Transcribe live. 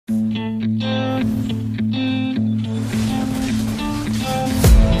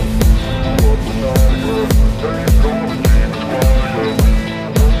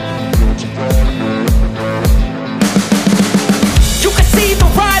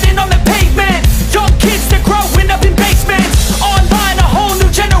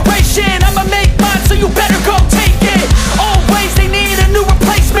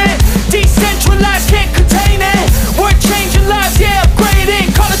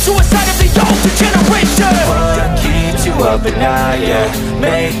up at night, yeah.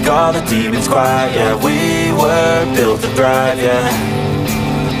 Make all the demons quiet, yeah. We were built to thrive, yeah.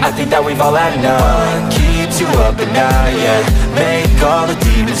 I think that we've all had enough. What keeps you up at night, yeah. Make all the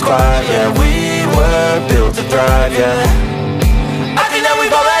demons quiet, yeah. We were built to thrive, yeah. I think that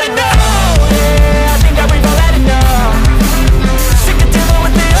we've all had enough. Yeah, I think that we've all had enough. Sick of dealing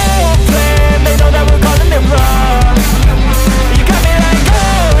with the old plan. They know that we're calling it wrong. You got me like,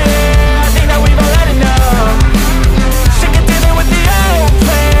 oh yeah, I think that we've all had enough. Sick of dealing with the old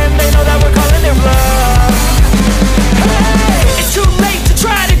plan. They know that we're calling it wrong. Hey, it's too late to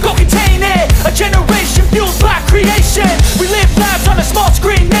try to go contain it. A generation fueled by creation. We live lives on a small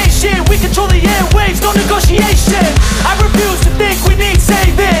screen nation. We control the airwaves, no negotiation. I refuse to think we need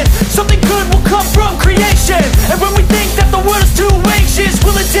saving. Something good will come from creation. And when we think that the world is too anxious,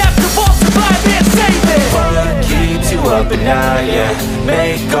 we'll adapt, evolve, survive and save it. What keeps you up at night, yeah.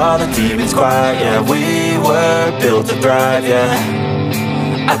 Make all the demons quiet, yeah. We were built to thrive, yeah.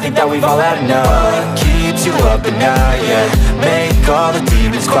 I think that we've all had enough. What keeps you up at night, yeah. Make all the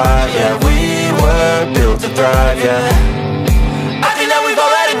demons quiet, yeah. We were built to thrive, yeah. I think that we've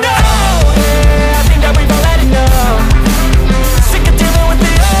all had enough. Yeah, I think that we've all had enough. Sick of dealing with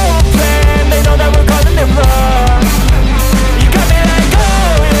the old plan. They know that we're calling it wrong. You got me like,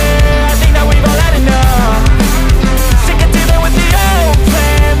 oh yeah, I think that we've all had enough. Sick of dealing with the old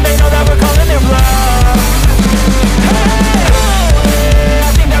plan. They know that we're calling it wrong. Hey, oh yeah,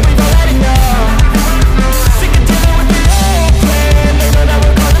 I think that we've all had enough. Sick of dealing with the old plan. They know that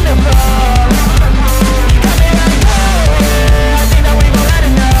we're calling it wrong. You got me like, oh yeah, I think that we've all had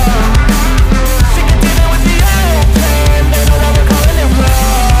enough. Sick of dealing with the old plan. They know that we're calling it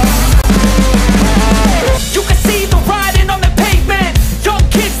wrong. You can see the writing on the pavement. Young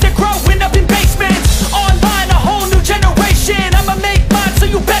kids, they're growing up in basements. Online, a whole new generation. I'ma make mine, so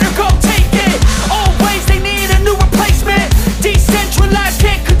you better go take it. Always, they need a new replacement. Decentralized,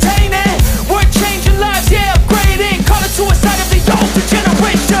 can't contain it. We're changing lives, yeah, upgrading. Call it suicide of the older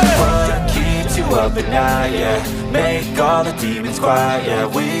generation. What keeps you up at night, yeah. Make all the demons quiet, yeah.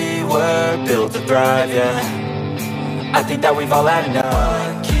 We were built to thrive, yeah. I think that we've all had enough.